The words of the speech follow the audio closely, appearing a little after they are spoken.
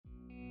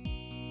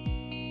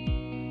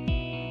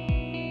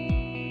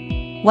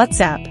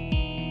WhatsApp.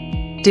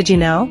 Did you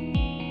know?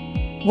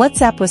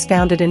 WhatsApp was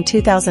founded in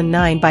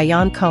 2009 by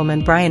Jan Koum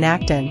and Brian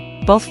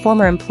Acton, both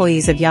former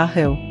employees of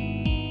Yahoo.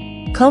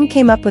 Koum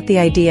came up with the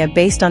idea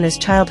based on his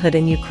childhood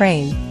in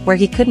Ukraine, where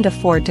he couldn't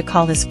afford to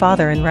call his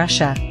father in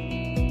Russia.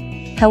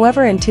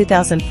 However, in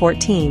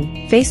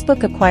 2014,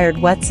 Facebook acquired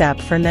WhatsApp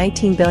for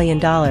 $19 billion,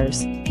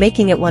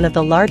 making it one of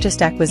the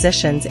largest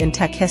acquisitions in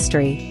tech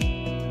history.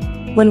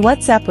 When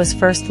WhatsApp was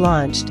first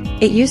launched,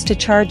 it used to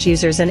charge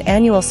users an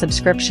annual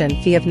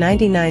subscription fee of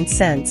 99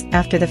 cents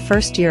after the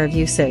first year of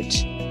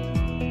usage.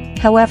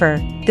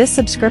 However, this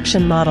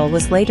subscription model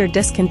was later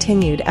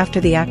discontinued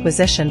after the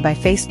acquisition by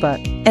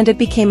Facebook, and it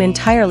became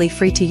entirely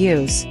free to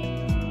use.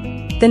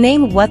 The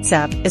name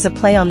WhatsApp is a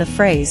play on the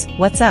phrase,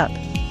 "What's up?"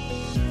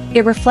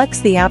 It reflects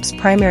the app's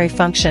primary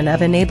function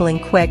of enabling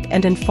quick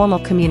and informal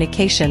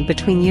communication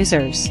between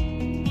users.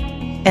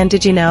 And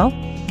did you know?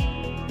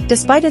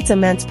 Despite its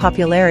immense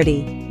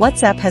popularity,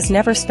 WhatsApp has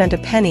never spent a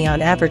penny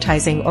on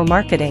advertising or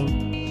marketing.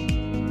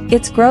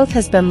 Its growth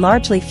has been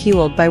largely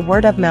fueled by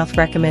word-of-mouth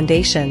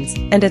recommendations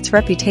and its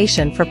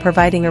reputation for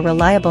providing a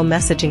reliable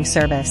messaging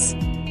service.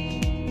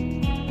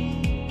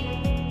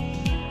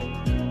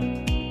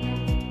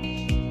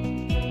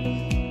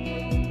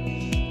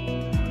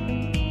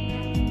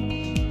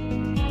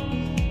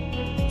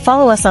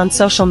 Follow us on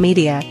social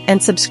media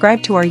and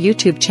subscribe to our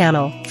YouTube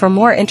channel for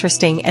more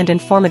interesting and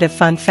informative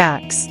fun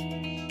facts.